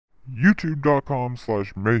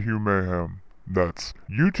youtube.com/mayhewmayhem. That's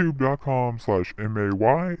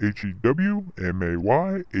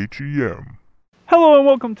youtube.com/mayhewmayhem. Hello and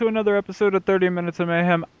welcome to another episode of 30 Minutes of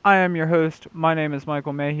Mayhem. I am your host. My name is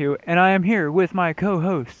Michael Mayhew, and I am here with my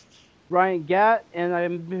co-hosts, Ryan Gatt, and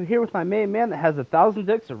I'm here with my main man that has 1,000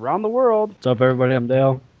 dicks around the world. What's up, everybody? I'm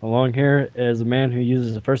Dale. Along here is a man who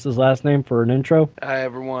uses the first as last name for an intro. Hi,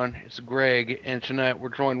 everyone. It's Greg, and tonight we're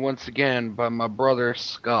joined once again by my brother,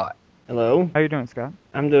 Scott. Hello. How you doing, Scott?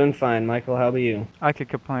 I'm doing fine, Michael. How about you? I could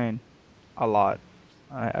complain a lot.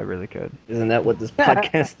 I really could. Isn't that what this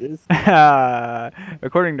podcast is?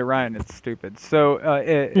 According to Ryan, it's stupid. So,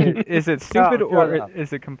 is it stupid or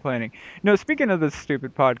is it complaining? No, speaking of this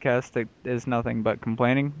stupid podcast that is nothing but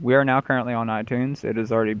complaining, we are now currently on iTunes. It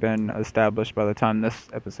has already been established by the time this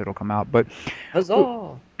episode will come out. But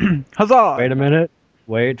Huzzah! Huzzah! Wait a minute.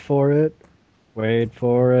 Wait for it. Wait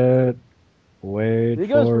for it. Wait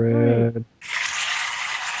for it.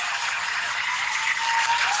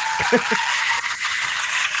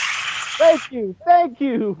 Thank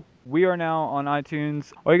you. We are now on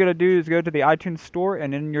iTunes. All you gotta do is go to the iTunes store,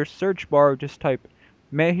 and in your search bar, just type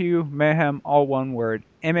Mayhew, Mayhem, all one word,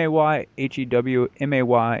 Mayhew,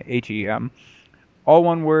 Mayhem, all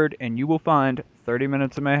one word, and you will find 30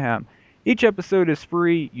 Minutes of Mayhem. Each episode is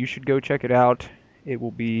free. You should go check it out. It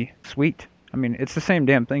will be sweet. I mean, it's the same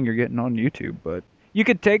damn thing you're getting on YouTube, but you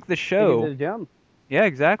could take the show. Take it to the gym. Yeah,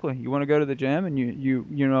 exactly. You want to go to the gym, and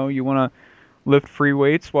you want to lift free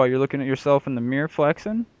weights while you're looking at yourself in the mirror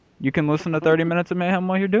flexing. You can listen to 30 Minutes of Mayhem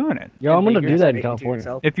while you're doing it. Yo, I'm going to do that in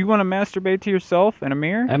California. If you want to masturbate to yourself in a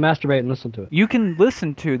mirror, I masturbate and listen to it. you can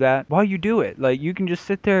listen to that while you do it. Like, you can just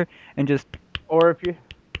sit there and just listen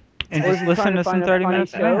to some 30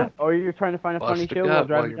 Minutes of Mayhem. Or you're trying to find a funny Bust a show gut while while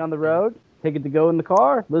driving you're- down the road. Take it to go in the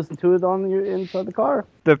car. Listen to it inside the car.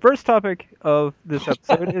 The first topic of this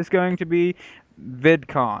episode is going to be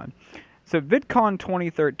VidCon. So VidCon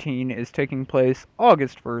 2013 is taking place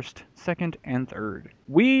August 1st, 2nd, and 3rd.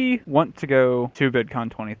 We want to go to VidCon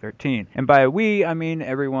 2013. And by we, I mean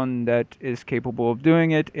everyone that is capable of doing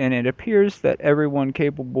it, and it appears that everyone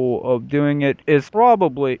capable of doing it is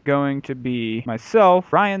probably going to be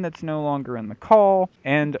myself, Ryan that's no longer in the call,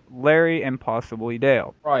 and Larry and possibly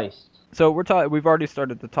Dale. Christ. So we've already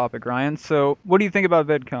started the topic, Ryan. So what do you think about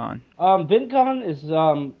VidCon? VidCon is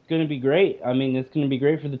going to be great. I mean, it's going to be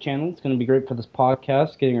great for the channel. It's going to be great for this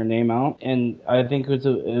podcast, getting our name out, and I think it's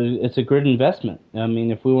a good investment. I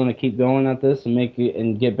mean, if we want to keep going at this and make it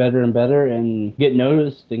and get better and better and get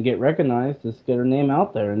noticed and get recognized, let's get our name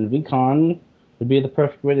out there. And VidCon would be the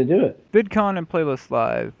perfect way to do it. VidCon and Playlist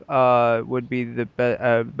Live would be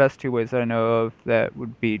the best two ways that I know of that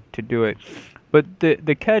would be to do it. But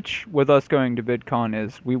the catch with us going to VidCon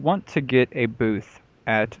is we want to get a booth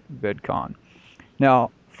at VidCon.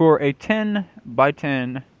 Now, for a 10 by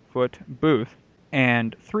 10 foot booth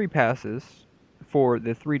and 3 passes for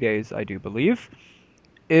the 3 days, I do believe,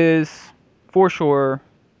 is for sure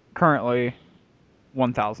currently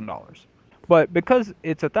 $1,000. But because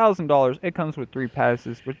it's $1,000, it comes with 3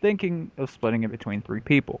 passes. We're thinking of splitting it between 3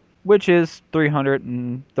 people, which is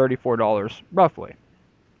 $334 roughly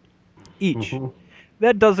each.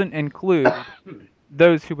 That doesn't include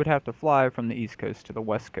those who would have to fly from the East Coast to the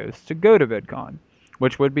West Coast to go to VidCon,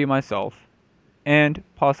 which would be myself, and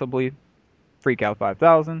possibly Freak Out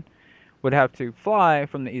 5000 would have to fly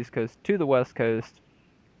from the East Coast to the West Coast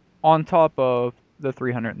on top of the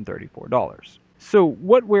 $334. So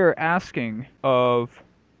what we're asking of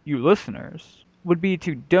you listeners would be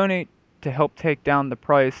to donate to help take down the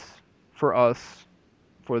price for us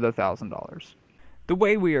for the $1,000. The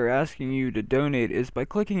way we are asking you to donate is by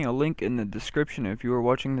clicking a link in the description. If you are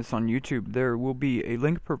watching this on YouTube, there will be a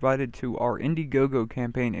link provided to our Indiegogo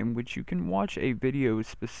campaign in which you can watch a video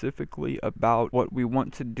specifically about what we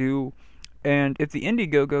want to do. And if the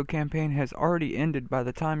Indiegogo campaign has already ended by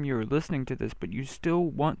the time you're listening to this, but you still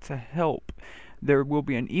want to help, there will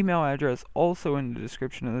be an email address also in the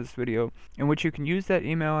description of this video in which you can use that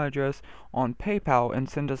email address on PayPal and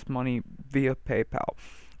send us money via PayPal.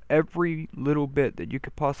 Every little bit that you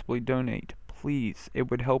could possibly donate, please.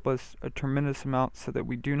 It would help us a tremendous amount so that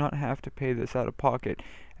we do not have to pay this out of pocket,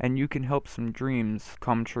 and you can help some dreams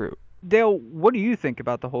come true. Dale, what do you think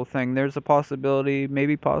about the whole thing? There's a possibility,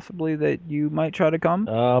 maybe possibly, that you might try to come?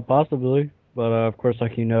 Possibly. But, of course,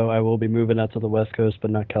 like you know, I will be moving out to the West Coast,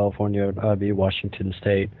 but not California. I'll be Washington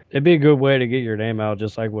State. It'd be a good way to get your name out,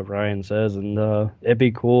 just like what Ryan says, and it'd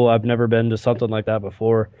be cool. I've never been to something like that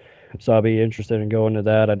before. So I'll be interested in going to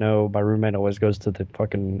that. I know my roommate always goes to the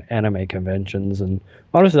fucking anime conventions, and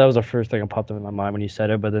honestly, that was the first thing that popped up in my mind when you said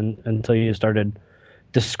it. But then until you started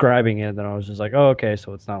describing it, then I was just like, oh, okay,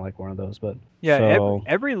 so it's not like one of those. But Yeah, so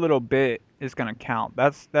every little bit is gonna count.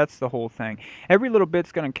 That's the whole thing. Every little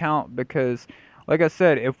bit's gonna count because, like I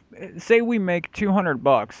said, if say we make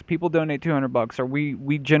 $200, people donate $200, or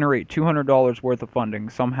we generate $200 worth of funding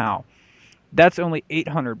somehow, that's only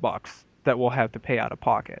 $800 that we'll have to pay out of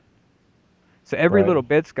pocket. So every right. little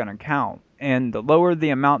bit's gonna count, and the lower the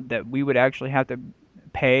amount that we would actually have to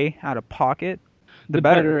pay out of pocket, the The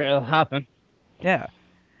better. better it'll happen. Yeah.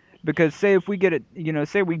 Because say if we get it,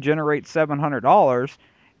 say we generate $700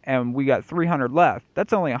 and we got 300 left,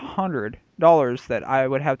 that's only $100 that I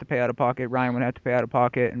would have to pay out of pocket, Ryan would have to pay out of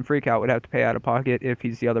pocket, and Freakout would have to pay out of pocket if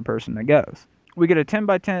he's the other person that goes. We get a 10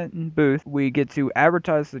 by 10 booth. We get to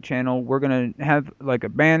advertise the channel. We're going to have like a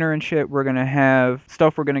banner and shit. We're going to have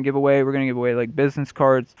stuff we're going to give away. We're going to give away like business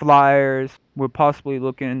cards, flyers. We're possibly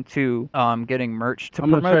looking into getting merch to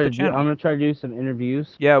promote the channel. I'm gonna try to do some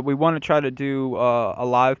interviews. Yeah, we want to try to do a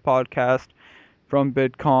live podcast from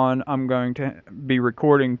VidCon. I'm going to be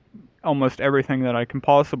recording almost everything that I can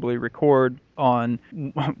possibly record on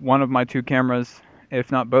one of my two cameras,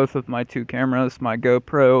 if not both of my two cameras, my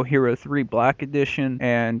GoPro Hero 3 Black Edition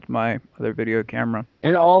and my other video camera.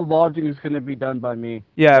 And all lodging is gonna be done by me.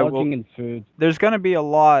 Yeah, Lodging and food. there's going to be a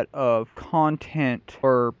lot of content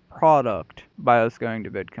or product by us going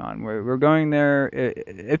to VidCon. We're going there.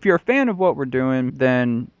 If you're a fan of what we're doing,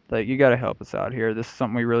 then like you got to help us out here. This is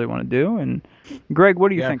something we really want to do. And Greg, what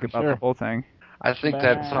do you Yeah, think for about sure. the whole thing? I think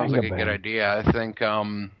that sounds like a good idea. I think,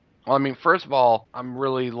 well, I mean, first of all, I'm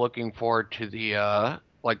really looking forward to the,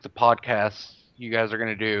 like the podcasts you guys are going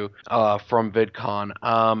to do from VidCon.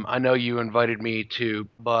 I know you invited me to,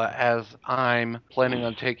 but as I'm planning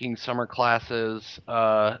on taking summer classes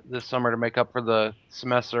this summer to make up for the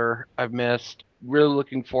semester I've missed, really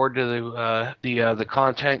looking forward to the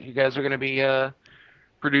content you guys are going to be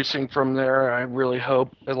producing from there. I really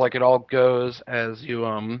hope that like it all goes as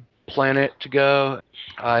you plan it to go.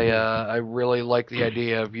 I really like the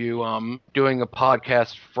idea of you doing a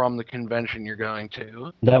podcast from the convention you're going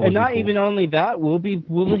to. That would And be not cool. even only that, we'll be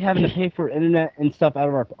having to pay for internet and stuff out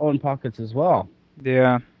of our own pockets as well.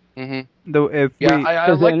 Yeah. Hmm. Though if Yeah, we, I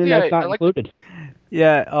Because the like internet's the not I like included.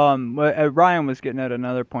 yeah, Ryan was getting at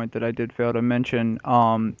another point that I did fail to mention.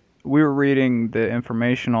 We were reading the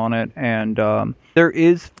information on it, and there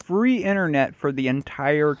is free internet for the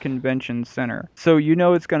entire convention center. So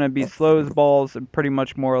it's going to be slow as balls and pretty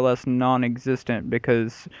much more or less non-existent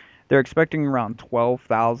because they're expecting around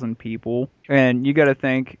 12,000 people. And you got to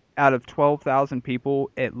think, out of 12,000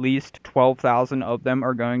 people, at least 12,000 of them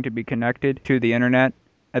are going to be connected to the internet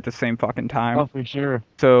at the same fucking time. Oh, for sure.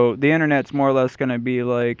 So the internet's more or less going to be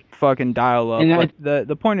like fucking dial-up. And Like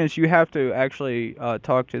the point is you have to actually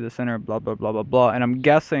talk to the center, blah, blah, blah, blah, blah. And I'm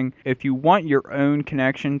guessing if you want your own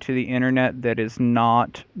connection to the internet that is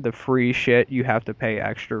not the free shit, you have to pay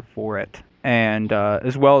extra for it. And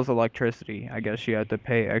as well as electricity. I guess you have to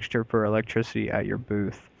pay extra for electricity at your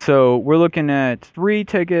booth. So we're looking at 3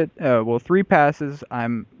 passes, I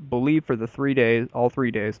believe, for the 3 days, all 3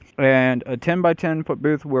 days, and a 10 by 10 foot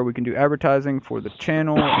booth where we can do advertising for the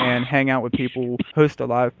channel and hang out with people, host a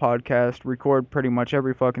live podcast, record pretty much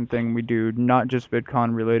every fucking thing we do, not just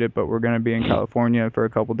VidCon related, but we're going to be in California for a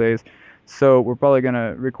couple days. So we're probably going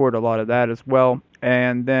to record a lot of that as well.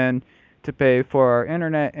 And then to pay for our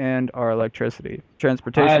internet and our electricity.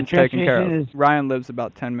 Transportation's taken care of. transportation Ryan lives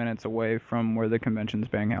about 10 minutes away from where the convention's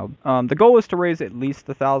being held. The goal is to raise at least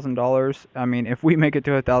 $1,000. I mean, if we make it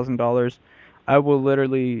to $1,000, I will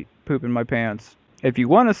literally poop in my pants. If you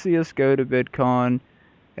want to see us go to VidCon,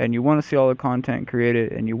 and you want to see all the content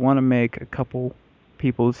created, and you want to make a couple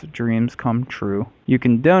people's dreams come true, you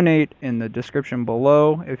can donate in the description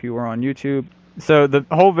below if you were on YouTube. So the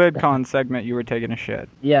whole VidCon segment, you were taking a shit.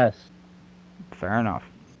 Yes. Fair enough.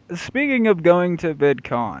 Speaking of going to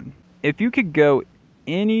VidCon, if you could go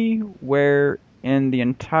anywhere in the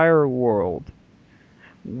entire world,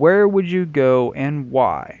 where would you go and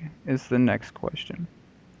why is the next question.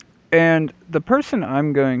 And the person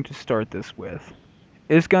I'm going to start this with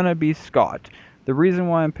is going to be Scott. The reason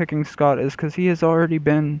why I'm picking Scott is because he has already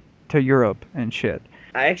been to Europe and shit.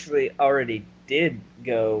 I actually already did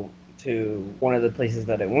go to one of the places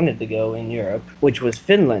that I wanted to go in Europe, which was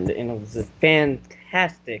Finland, and it was a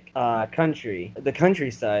fantastic country. The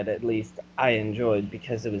countryside, at least, I enjoyed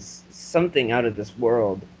because it was something out of this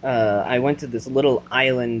world. I went to this little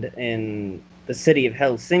island in the city of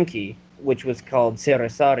Helsinki, which was called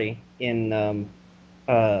Seresaari in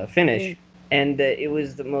Finnish, and it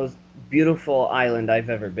was the most beautiful island I've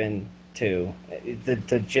ever been to.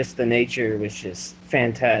 The nature was just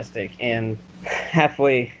fantastic, and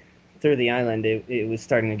halfway through the island, it was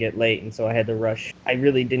starting to get late, and so I had to rush. I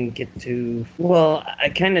really didn't get to. Well, I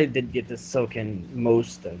kind of did get to soak in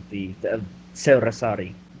most of the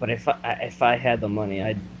Seurasari. But if I had the money,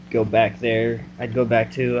 I'd go back there. I'd go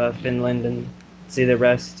back to Finland and see the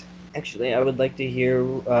rest. Actually, I would like to hear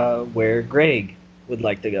where Greg would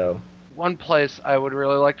like to go. One place I would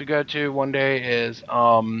really like to go to one day is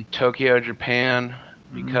Tokyo, Japan,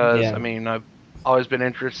 because Yeah. I mean I've always been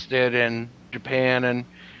interested in Japan and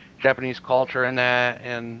Japanese culture and that,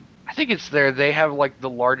 and I think it's there. They have like the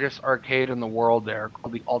largest arcade in the world there,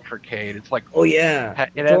 called the Ultracade. It's like Oh yeah, it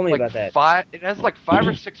you has told me like about that. five. It has like 5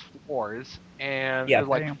 or 6 floors, and Yeah. it's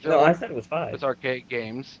like Damn. No, I filled said it was 5. with arcade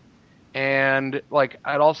games. And like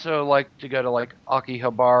I'd also like to go to like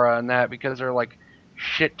Akihabara and that, because there are like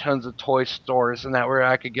shit tons of toy stores and that, where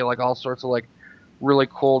I could get like all sorts of like really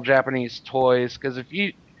cool Japanese toys. Because if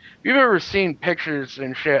you've ever seen pictures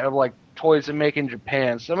and shit of like toys they make in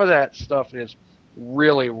Japan, some of that stuff is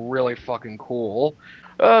really, really fucking cool.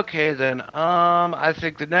 Okay then, I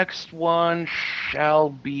think the next one shall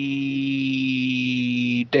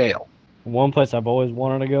be Dale. One place I've always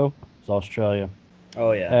wanted to go is Australia.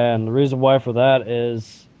 Oh yeah. And the reason why for that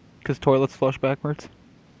is Because toilets flush backwards.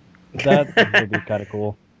 that would be kind of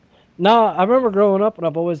cool. No, I remember growing up and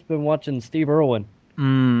I've always been watching Steve Irwin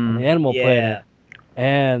on the Animal Yeah. Planet.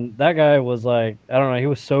 And that guy was like, I don't know, he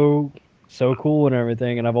was so cool and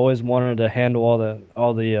everything, and I've always wanted to handle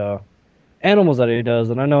all the animals that he does.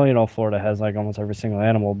 And I know, Florida has like almost every single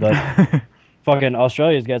animal, but fucking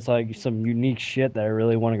Australia's got like some unique shit that I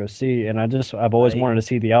really want to go see. And I've always Right. wanted to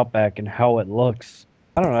see the outback and how it looks.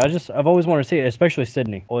 I don't know, I've always wanted to see it, especially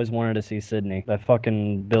Sydney. Always wanted to see Sydney. That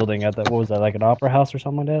fucking building at what was that, like an opera house or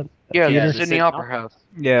something like that? Yeah, Yeah, the the Sydney Sydney Opera Opera. House.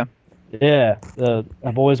 Yeah. Yeah,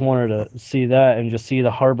 I've always wanted to see that and just see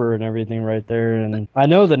the harbor and everything right there. And I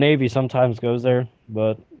know the Navy sometimes goes there,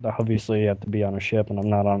 but obviously you have to be on a ship, and I'm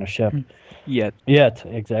not on a ship Yet. yet.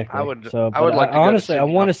 Exactly. I would So, like but to go to honestly, I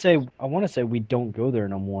Sydney want to Opera. say we don't go there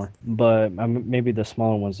no more. But maybe the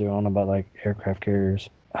smaller ones do. I don't know about like aircraft carriers.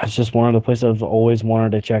 It's just one of the places I've always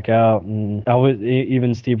wanted to check out, and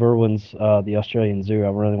even Steve Irwin's the Australian Zoo. I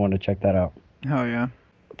really wanted to check that out. Oh yeah.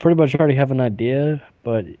 Pretty much already have an idea,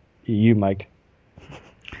 but you, Mike.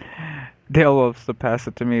 Dale loves to pass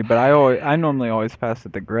it to me, but I normally always pass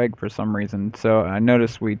it to Greg for some reason. So I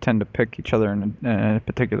notice we tend to pick each other in a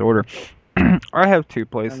particular order. I have 2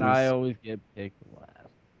 places. And I always get picked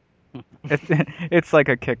last. It's like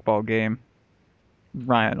a kickball game.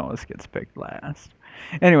 Ryan always gets picked last.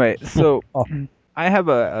 Anyway, so Oh. I have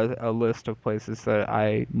a list of places that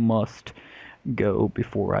I must go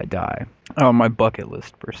before I die. On my bucket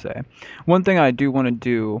list, per se. One thing I do want to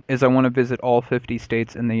do is I want to visit all 50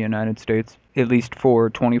 states in the United States, at least for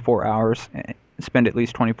 24 hours, spend at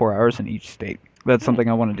least 24 hours in each state. That's something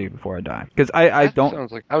I want to do before I die. Because I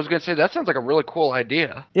don't... I was gonna say that sounds like a really cool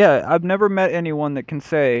idea. Yeah, I've never met anyone that can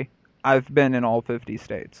say, I've been in all 50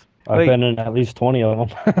 states. I've Like- been in at least 20 of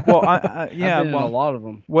them. Well, I've yeah, been in well, a lot of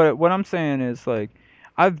them. what I'm saying is, like,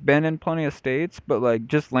 I've been in plenty of states, but like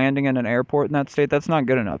just landing in an airport in that state, that's not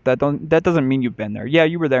good enough. That doesn't mean you've been there. Yeah,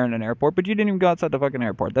 you were there in an airport, but you didn't even go outside the fucking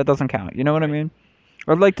airport. That doesn't count. You know what I mean?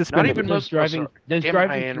 I'd like to spend Not even Does most of us driving are does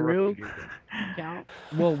driving MIA through interrupted you. count?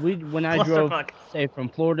 Well, when I drove, Clusterfuck. say, from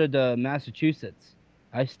Florida to Massachusetts,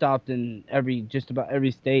 I stopped in just about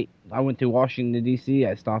every state. I went to Washington D.C.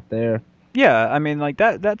 I stopped there. Yeah, I mean, like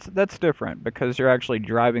that's different because you're actually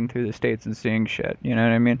driving through the states and seeing shit. You know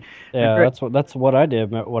what I mean? Yeah, Great. that's what I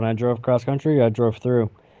did when I drove cross country. I drove through.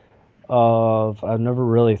 I've never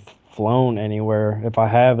really flown anywhere. If I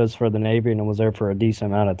have, it's for the Navy, and it was there for a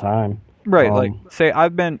decent amount of time. Right, like say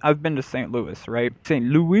I've been to St. Louis, right? St.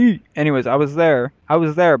 Louis. Anyways, I was there,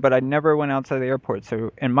 but I never went outside the airport.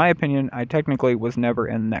 So in my opinion, I technically was never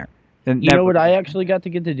in there. And You know never- what I actually got to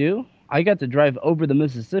do? I got to drive over the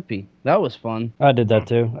Mississippi. That was fun. I did that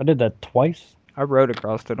too. I did that twice, I rode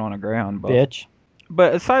across it on a Greyhound bus. bitch.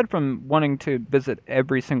 But aside from wanting to visit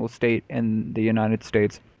every single state in the United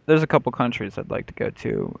States, there's a couple countries I'd like to go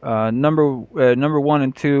to. Number 1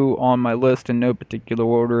 and 2 on my list in no particular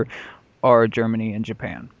order are Germany and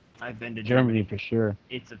Japan. I've been to Germany for sure.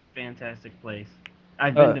 It's a fantastic place.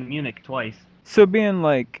 I've been Uh, to Munich twice. So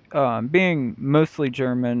being mostly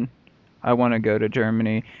German, I want to go to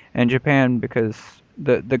Germany and Japan because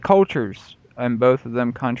the cultures in both of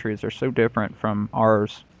them countries are so different from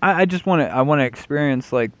ours. I just want to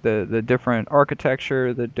experience like the different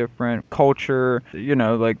architecture, the different culture,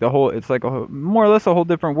 like it's like more or less a whole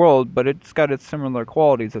different world, but it's got its similar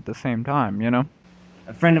qualities at the same time,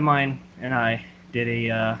 A friend of mine and I did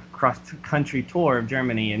a cross-country tour of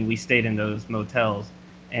Germany, and we stayed in those motels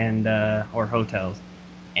and or hotels.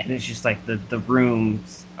 and it's just like the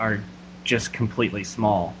rooms are just completely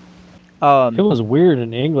small. It was weird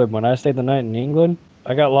in England when I stayed the night in England.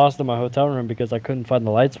 I got lost in my hotel room because I couldn't find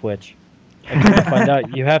the light switch. I couldn't find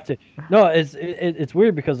out. You have to. No, it's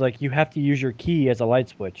weird because like you have to use your key as a light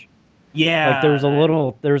switch. Yeah. Like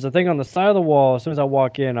there was a thing on the side of the wall. As soon as I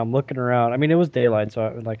walk in, I'm looking around. I mean, it was daylight,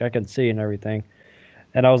 so I could see and everything.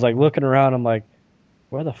 And I was like looking around. I'm like,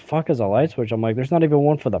 where the fuck is a light switch? I'm like, there's not even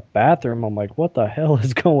one for the bathroom. I'm like, what the hell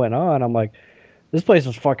is going on? I'm like, this place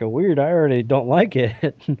is fucking weird. I already don't like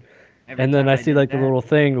it. And then I see like the little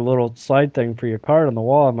thing, the little slide thing for your card on the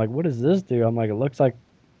wall. I'm like, what does this do? I'm like, it looks like,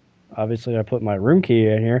 obviously I put my room key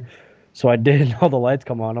in here. So I did, and all the lights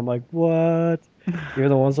come on. I'm like, what? Even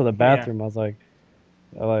the ones in the bathroom, I was like,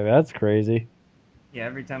 that's crazy. Yeah,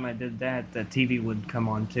 every time I did that, the TV would come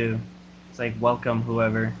on too. It's like, welcome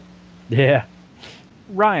whoever. Yeah.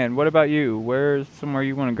 Ryan, what about you? Where's somewhere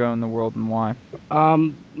you want to go in the world and why?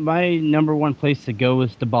 My number one place to go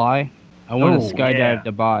is Dubai. I want to skydive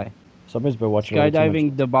Dubai. Somebody's been watching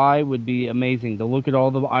skydiving. Dubai would be amazing. To look at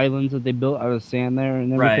all the islands that they built out of sand there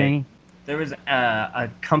and everything. Right. There was a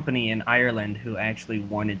company in Ireland who actually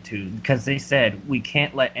wanted to, because they said we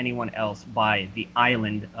can't let anyone else buy the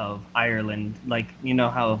island of Ireland. Like, you know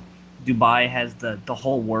how Dubai has the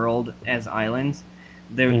whole world as islands.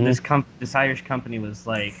 This Irish company was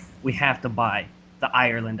like, we have to buy the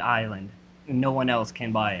Ireland island. No one else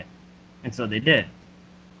can buy it, and so they did.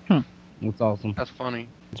 That's awesome. That's funny.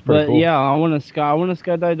 It's pretty cool. Yeah, I want to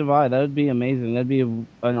skydive Dubai. That would be amazing. That'd be an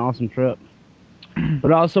awesome trip.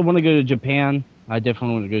 But I also want to go to Japan. I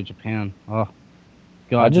definitely want to go to Japan. Oh,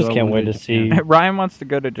 God! I just can't wait to see. Ryan wants to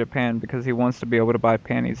go to Japan because he wants to be able to buy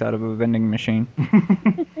panties out of a vending machine.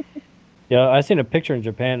 Yeah, I seen a picture in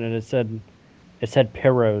Japan and it said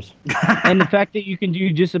Peros. And the fact that you can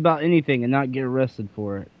do just about anything and not get arrested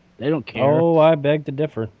for it. They don't care. Oh, I beg to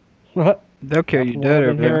differ. They'll kill you dead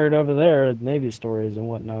over there. Heard over there, Navy stories and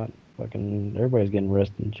whatnot. Fucking everybody's getting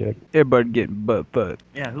arrested and shit. Everybody getting butt.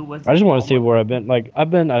 Yeah, who was? I just want to see where I've been. Like I've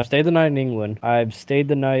stayed the night in England. I've stayed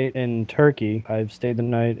the night in Turkey. I've stayed the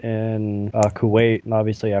night in Kuwait and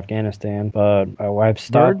obviously Afghanistan. But I've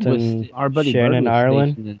stopped in our buddy Shannon, Bird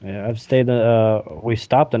Ireland. Yeah, I've stayed. We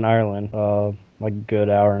stopped in Ireland. Like a good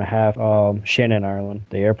hour and a half. Shannon, Ireland,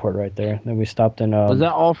 the airport right there. Then we stopped in. Was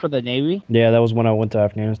that all for the Navy? Yeah, that was when I went to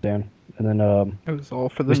Afghanistan. And then it was all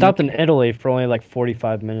for the. We stopped in Italy for only like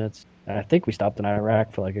 45 minutes. And I think we stopped in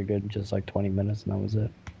Iraq for like a good just like 20 minutes, and that was it.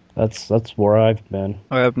 That's where I've been.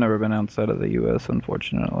 I've never been outside of the U.S.,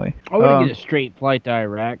 unfortunately. I want to get a straight flight to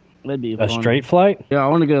Iraq. That'd be fun. A straight flight? Yeah, I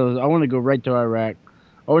want to go right to Iraq.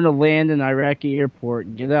 I want to land in Iraqi airport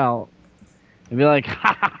and get out and be like,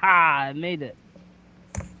 ha ha ha, I made it.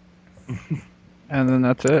 And then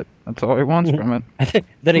that's it. That's all he wants from it.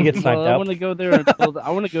 Then he gets sniped out. I want to go there and build. I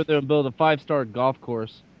want to go there and build a 5-star golf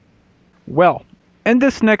course. Well, in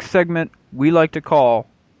this next segment, we like to call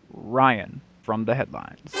Ryan from the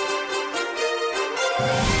headlines.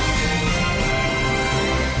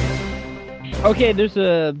 Okay, there's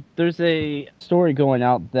a story going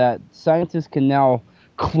out that scientists can now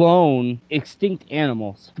clone extinct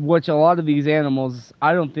animals, which a lot of these animals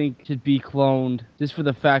I don't think should be cloned just for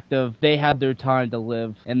the fact of they had their time to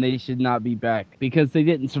live and they should not be back because they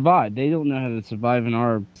didn't survive. They don't know how to survive in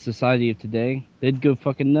our society of today. They'd go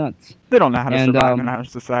fucking nuts. They don't know how to survive in our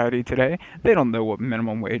society today. They don't know what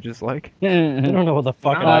minimum wage is like. They don't know what the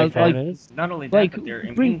fucking iPhone is. Not only that, but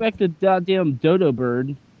they're bring back the goddamn dodo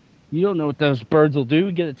bird. You don't know what those birds will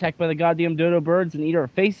do. Get attacked by the goddamn dodo birds and eat our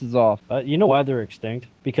faces off. You know why they're extinct?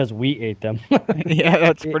 Because we ate them. Yeah,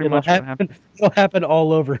 that's pretty much what happened. It'll happen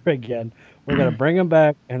all over again. We're going to bring them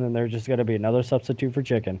back, and then there's just going to be another substitute for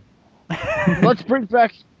chicken. Let's bring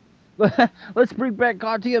back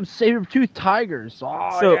goddamn saber-toothed tigers.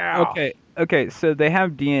 Oh, so, yeah. Okay, so they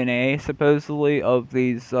have DNA, supposedly, of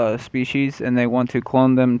these species, and they want to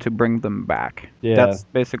clone them to bring them back. Yeah. That's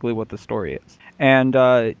basically what the story is.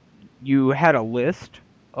 And you had a list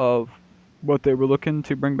of what they were looking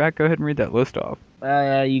to bring back. Go ahead and read that list off.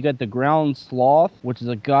 You got the ground sloth, which is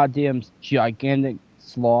a goddamn gigantic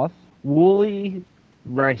sloth. Woolly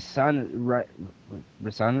rhinoceros?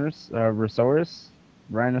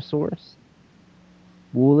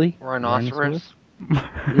 Woolly? Rhinoceros?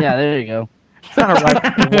 Yeah, there you go.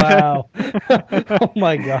 Wow. Oh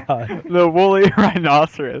my god. The woolly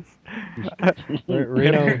rhinoceros.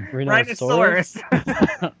 Rhinoceros.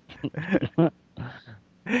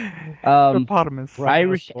 Hippopotamus.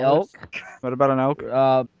 Irish elk. What about an elk?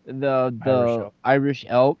 The Irish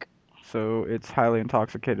elk. So it's highly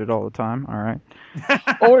intoxicated all the time. All right.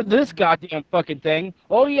 Or this goddamn fucking thing.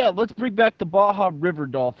 Oh yeah, let's bring back the Baja River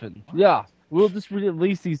dolphin. Yeah, We'll just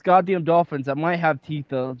release these goddamn dolphins that might have teeth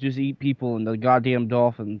that'll just eat people in the goddamn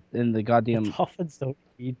dolphin in the goddamn Dolphins don't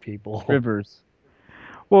eat people. rivers.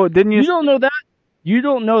 Well, didn't you? You don't know that? You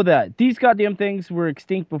don't know that. These goddamn things were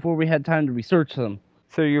extinct before we had time to research them.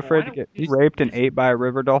 So you're afraid to get raped and ate by a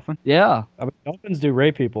river dolphin? Yeah. I mean, dolphins do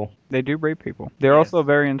rape people. They do rape people. They're Yes. also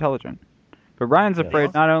very intelligent. But Ryan's Yes.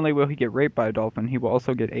 afraid not only will he get raped by a dolphin, he will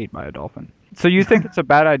also get ate by a dolphin. So you think it's a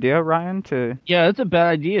bad idea, Ryan, to... Yeah, it's a bad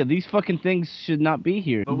idea. These fucking things should not be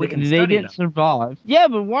here. But we can they study didn't survive. Yeah,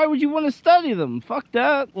 but why would you want to study them? Fuck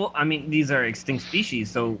that. Well, I mean, these are extinct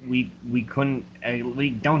species, so we couldn't. We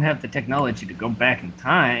don't have the technology to go back in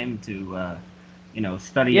time to,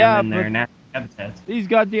 study Yeah, them in their but- natural habitats. These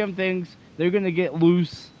goddamn things, they're gonna get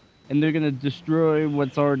loose and they're gonna destroy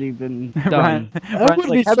what's already been done. Ryan, I Ryan's wouldn't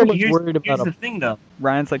like, be so haven't, much Here's, worried here's about the a thing, though.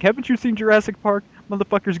 Ryan's like, haven't you seen Jurassic Park?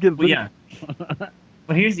 Motherfuckers get Well, loose. yeah.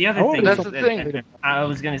 But here's the other Oh, thing. that's the that- thing. I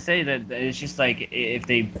was gonna say that it's just like if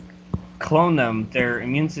they clone them, their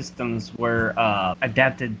immune systems were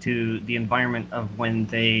adapted to the environment of when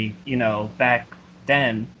they, back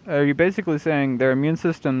then. Are you basically saying their immune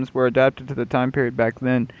systems were adapted to the time period back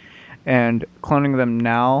then, and cloning them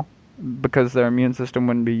now because their immune system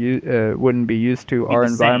wouldn't be used to our the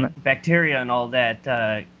same. environment? Bacteria and all that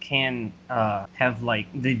can have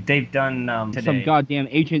they've done today. Some goddamn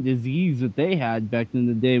ancient disease that they had back in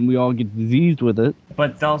the day, and we all get diseased with it.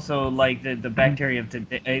 But also like the bacteria of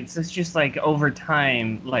today, it's just like over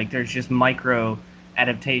time, like there's just micro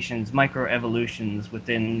adaptations, micro evolutions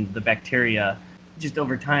within the bacteria. Just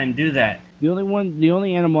over time do that. The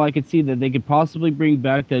only animal I could see that they could possibly bring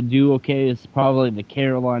back that do okay is probably the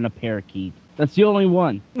Carolina parakeet. That's the only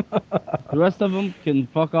one. The rest of them can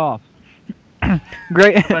fuck off.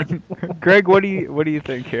 Greg, But- Greg, what do you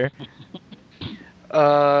think here?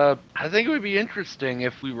 I think it would be interesting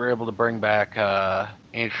if we were able to bring back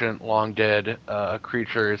ancient, long dead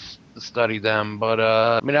creatures to study them. But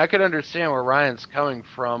I mean, I could understand where Ryan's coming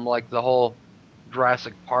from, like the whole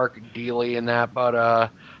Jurassic Park dealy and that. But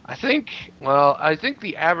I think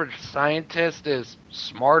the average scientist is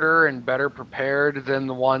smarter and better prepared than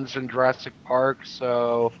the ones in Jurassic Park.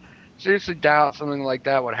 So seriously doubt something like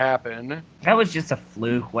that would happen. That was just a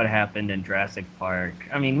fluke. What happened in Jurassic Park?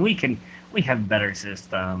 I mean, we have better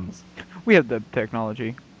systems. We have the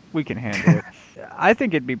technology. We can handle it. I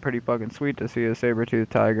think it'd be pretty fucking sweet to see a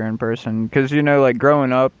saber-toothed tiger in person. Because, like,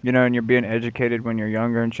 growing up, and you're being educated when you're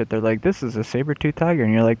younger and shit, they're like, this is a saber-toothed tiger.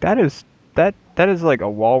 And you're like, that is like a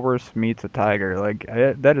walrus meets a tiger. Like,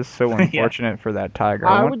 that is so unfortunate for that tiger.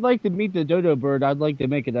 I would like to meet the dodo bird. I'd like to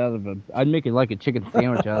make it out of a. I'd make it like a chicken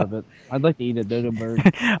sandwich out of it. I'd like to eat a dodo bird.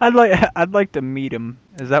 I'd like to meet him.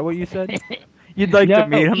 Is that what you said? You'd like to No,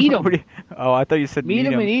 meet him? eat him. What do you- Oh, I thought you said Meet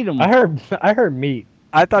him and eat him. I heard meat.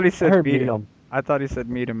 I thought he I said heard meet meat him. him. I thought he said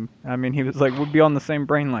meet him. I mean, he was like, we'd be on the same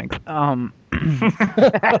brain length.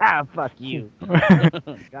 Fuck you.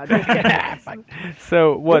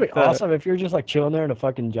 So It'd what? be awesome if you're just like chilling there and a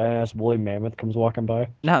fucking giant ass woolly mammoth comes walking by.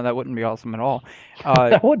 No, that wouldn't be awesome at all.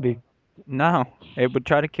 That would be. No, it would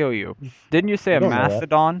try to kill you. Didn't you say I a don't know that.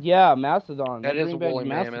 mastodon? Yeah, mastodon. That They is bring a back woolly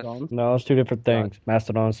mammoth. mastodons. No, it's two different things.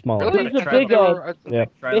 Mastodon is smaller. Really? It's a I big, never- Yeah.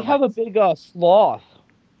 They have a big sloth.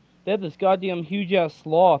 They have this goddamn huge ass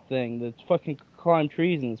sloth thing that's fucking climb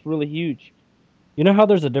trees and it's really huge. You know how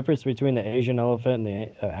there's a difference between the Asian elephant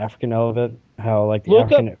and the African elephant? How like the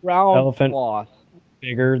Look African up brown elephant- sloth.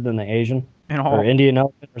 bigger than the Asian And or all, Indian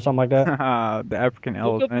elephant or something like that? the African Look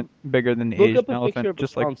up- elephant bigger than the Look Asian up a picture elephant, of a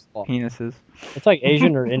just like brown sloth. penises. It's like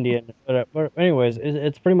Asian or Indian, but anyways,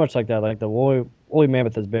 it's pretty much like that. Like the woolly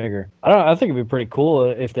mammoth is bigger. I think it'd be pretty cool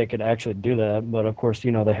if they could actually do that, but of course,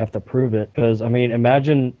 they have to prove it. Because I mean,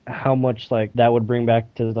 imagine how much like that would bring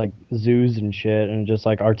back to like zoos and shit, and just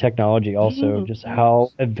like our technology also, just how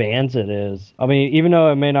advanced it is. I mean, even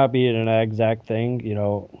though it may not be an exact thing,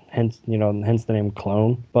 hence the name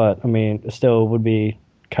clone, but I mean, it still would be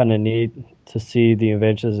kind of neat to see the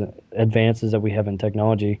advances that we have in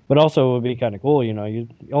technology. But also it would be kind of cool, you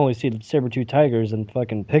only see the saber-tooth tigers in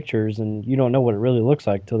fucking pictures and you don't know what it really looks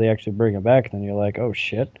like till they actually bring it back, and then you're like, oh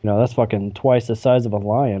shit, that's fucking twice the size of a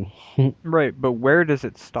lion. Right, but where does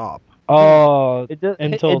it stop? Oh, It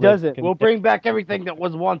Until they doesn't. can- We'll bring back everything that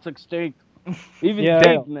was once extinct. Even Yeah.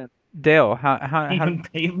 pavement. Dale, how Even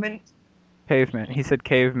pavement. pavement? He said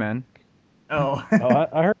cavemen. Oh.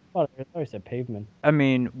 I heard about it. I thought he said pavement. I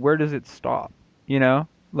mean, where does it stop?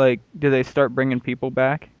 Like, do they start bringing people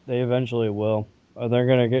back? They eventually will. They're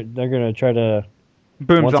gonna try to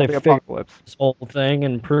Boom, Once they zombie fig- apocalypse. this whole thing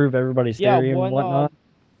and prove everybody's Yeah, theory and whatnot.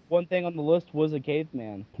 one thing on the list was a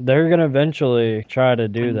caveman. They're gonna eventually try to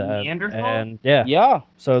do A that, Neanderthal? and yeah, Yeah.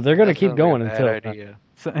 so they're gonna That keep sounds like going a until bad idea.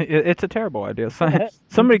 So, it's a terrible idea. So,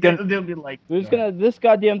 somebody can. They'll be like, This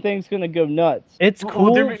goddamn thing's gonna go nuts. It's Well,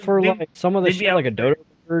 cool they'd be- for they'd- like some of the they'd be shit, like a out there. dodo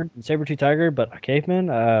bird and saber-tooth tiger, but a caveman,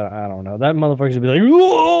 I don't know. That motherfucker's gonna be like,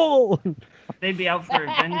 whoa! they'd be out for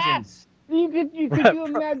vengeance. You could you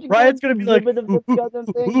imagine? Ryan's gonna be like, of this goddamn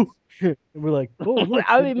thing. and we're like, oh,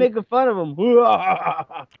 I'd be making fun of him.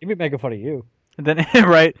 he'd be making fun of you. And then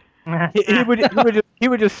right, he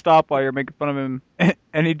would just stop while you're making fun of him,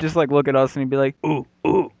 and he'd just like look at us and he'd be like, ooh,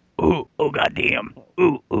 ooh, ooh, oh goddamn,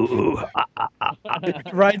 ooh, ooh, ooh.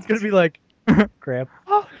 Ryan's gonna be like, crap.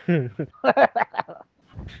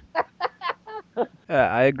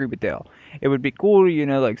 I agree with Dale. It would be cool, you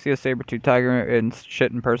know, like see a saber-tooth tiger and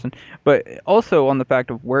shit in person, but also on the fact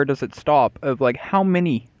of where does it stop? Of like, how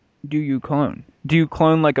many do you clone? Do you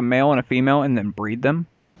clone like a male and a female and then breed them?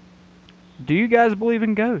 Do you guys believe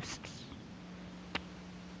in ghosts?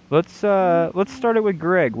 Let's start it with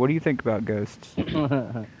Greg. What do you think about ghosts?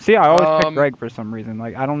 See, I always pick Greg for some reason.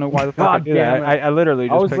 Like, I don't know why the fuck I God do that. damn it. I literally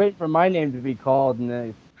I just was pick... waiting for my name to be called,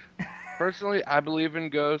 and Personally, I believe in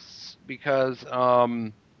ghosts because,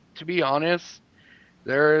 to be honest,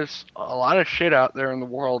 there's a lot of shit out there in the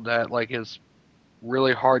world that like is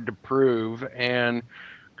really hard to prove, and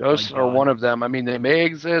ghosts are one of them. I mean, they may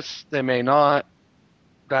exist, they may not.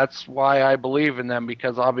 That's why I believe in them,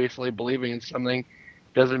 because obviously believing in something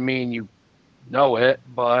doesn't mean you know it.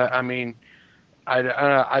 But I mean,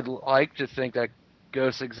 I'd like to think that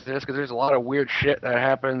ghosts exist because there's a lot of weird shit that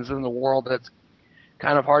happens in the world that's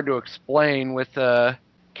kind of hard to explain with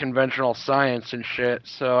conventional science and shit.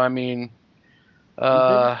 So I mean,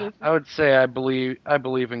 I would say I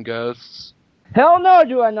believe in ghosts. hell no,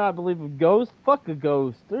 do I not believe in ghosts? Fuck a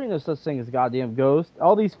ghost. There ain't no such thing as a goddamn ghost.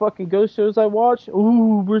 All these fucking ghost shows I watch,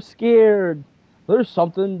 ooh, we're scared. There's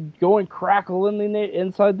something going crackling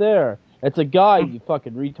inside there. It's a guy, you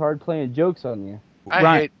fucking retard, playing jokes on you.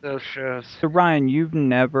 I hate those shows. So Ryan, you've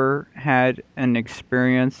never had an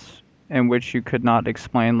experience in which you could not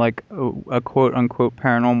explain, like a quote-unquote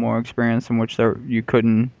paranormal experience in which you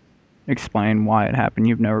couldn't explain why it happened?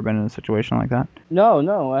 You've never been in a situation like that?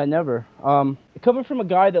 No, I never. Coming from a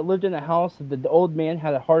guy that lived in a house, the old man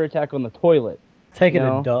had a heart attack on the toilet. Taking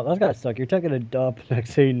a dump. That's gotta suck. You're taking a dump,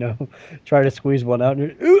 next thing you know, try to squeeze one out,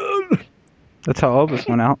 and you're... That's how Elvis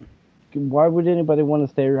went out. Why would anybody want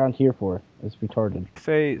to stay around here for? It's retarded.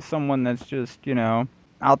 Say someone that's just, you know,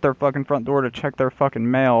 out their fucking front door to check their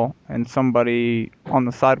fucking mail, and somebody on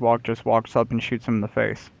the sidewalk just walks up and shoots him in the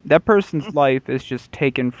face. That person's life is just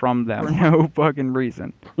taken from them, no fucking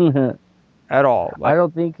reason at all. Like, I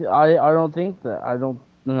don't think that. I don't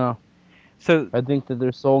know. So I think that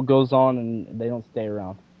their soul goes on and they don't stay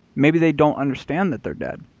around. Maybe they don't understand that they're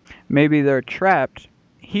dead. Maybe they're trapped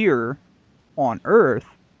here on Earth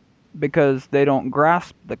because they don't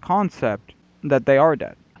grasp the concept that they are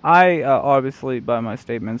dead. I, obviously, by my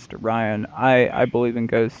statements to Ryan, I believe in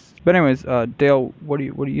ghosts. But anyways, Dale, what do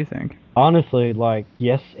you think? Honestly, like,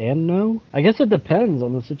 yes and no. I guess it depends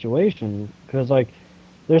on the situation, because, like,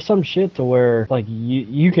 there's some shit to where, like,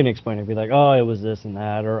 you can explain it, be like, oh, it was this and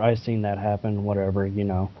that, or I seen that happen, whatever, you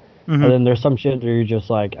know. Mm-hmm. And then there's some shit where you're just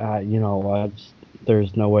like, you know,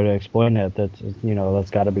 there's no way to explain it. That's, you know,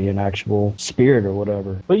 that's got to be an actual spirit or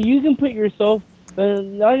whatever. But you can put yourself,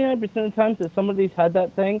 99% of the times that somebody's had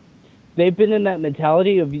that thing, they've been in that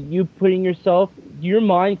mentality of you putting yourself, your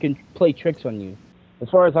mind can play tricks on you. As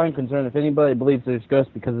far as I'm concerned, if anybody believes there's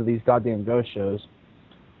ghosts because of these goddamn ghost shows,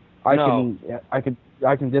 I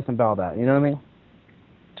can disavow that. You know what I mean?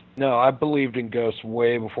 No, I believed in ghosts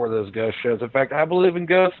way before those ghost shows. In fact, I believe in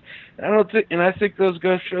ghosts, and I think those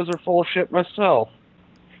ghost shows are full of shit myself.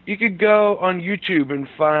 You could go on YouTube and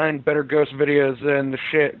find better ghost videos than the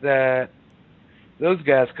shit that those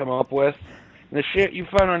guys come up with. And the shit you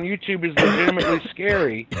find on YouTube is legitimately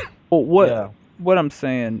scary. Well, what I'm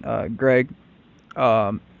saying, Greg,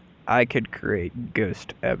 I could create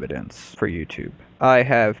ghost evidence for YouTube. I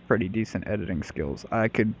have pretty decent editing skills. I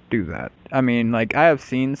could do that. I mean, like, I have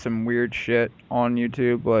seen some weird shit on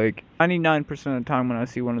YouTube. Like, 99% of the time when I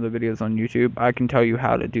see one of the videos on YouTube, I can tell you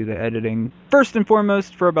how to do the editing. First and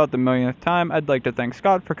foremost, for about the millionth time, I'd like to thank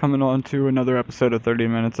Scott for coming on to another episode of 30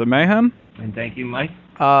 Minutes of Mayhem. And thank you, Mike.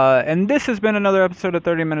 And this has been another episode of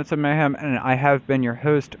 30 Minutes of Mayhem, and I have been your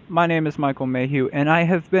host. My name is Michael Mayhew, and I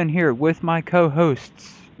have been here with my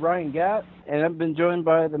co-hosts, Ryan Gatt, and I've been joined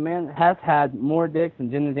by the man that has had more dicks than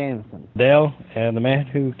Jenna Danielson. Dale, and the man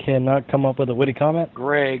who cannot come up with a witty comment,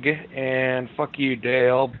 Greg, and fuck you,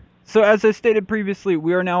 Dale. So as I stated previously,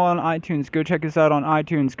 we are now on iTunes. Go check us out on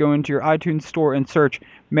iTunes. Go into your iTunes store and search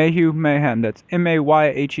Mayhew Mayhem. That's Mayhew,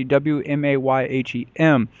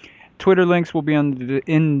 Mayhem. Twitter links will be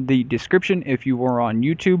in the description if you were on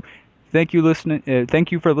YouTube. Thank you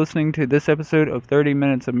for listening to this episode of 30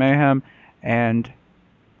 Minutes of Mayhem, and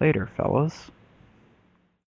later, fellas.